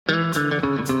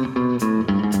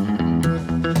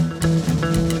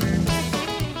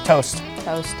Toast.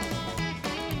 Toast.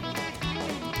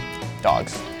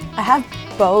 Dogs. I have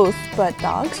both, but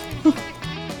dogs.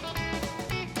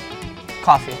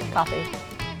 Coffee. Coffee.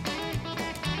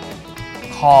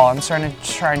 Call. I'm starting to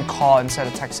try and call instead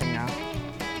of texting now.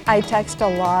 I text a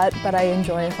lot, but I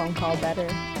enjoy a phone call better.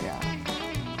 Yeah.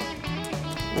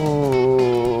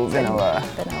 Ooh, vanilla.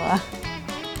 Vanilla.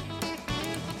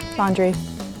 Laundry.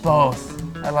 Both.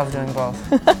 I love doing both.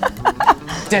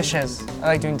 Dishes. I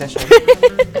like doing dishes.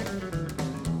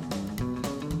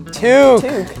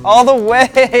 Toque. All the way.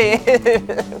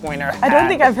 Winter hat. I don't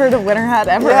think I've heard of winter hat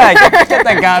ever. Yeah, get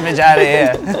that garbage out of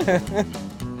here.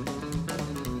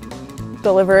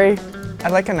 Delivery. I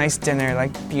like a nice dinner,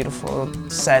 like beautiful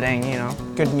setting, you know,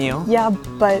 good meal. Yeah,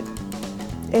 but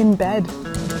in bed.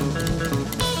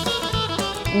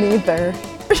 Neither.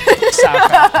 Sow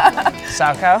cow.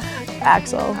 Sow cow?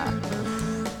 Axel.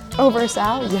 Over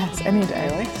Sal? Yes, any day.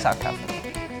 Really? Sow cow.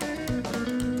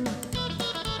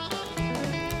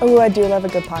 Oh, I do love a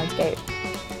good pond skate.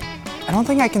 I don't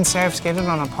think I can say I've skated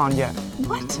on a pond yet.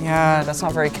 What? Yeah, that's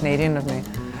not very Canadian of me.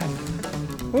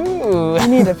 Ooh. I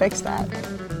need to fix that.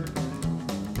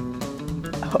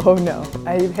 Oh no,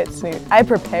 I hit snooze. I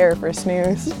prepare for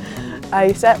snooze.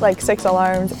 I set like 6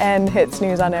 alarms and hit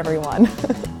snooze on every one.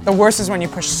 The worst is when you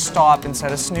push stop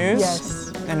instead of snooze. Yes.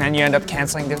 And then you end up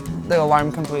canceling the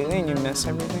alarm completely and you miss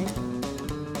everything.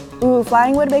 Ooh,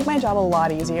 flying would make my job a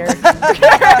lot easier.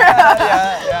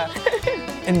 Yeah.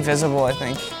 Invisible, I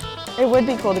think. It would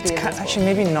be cool to be invisible. Actually,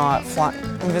 maybe not.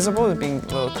 Invisible is being a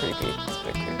little creepy. It's a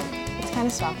bit creepy. It's kind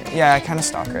of stalker. Yeah, kind of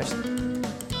stalkerish.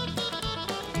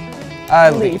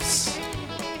 Leafs.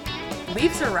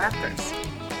 Leafs or Raptors?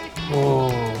 Ooh.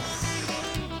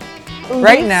 Leafs,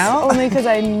 Right now? Only because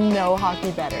I know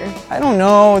hockey better. I don't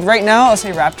know. Right now, I'll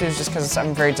say Raptors just because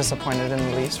I'm very disappointed in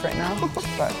the Leafs right now.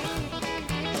 But,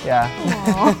 yeah.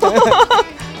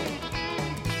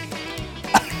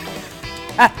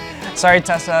 Sorry,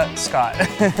 Tessa. Scott.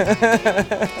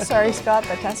 Sorry, Scott,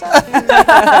 but Tessa.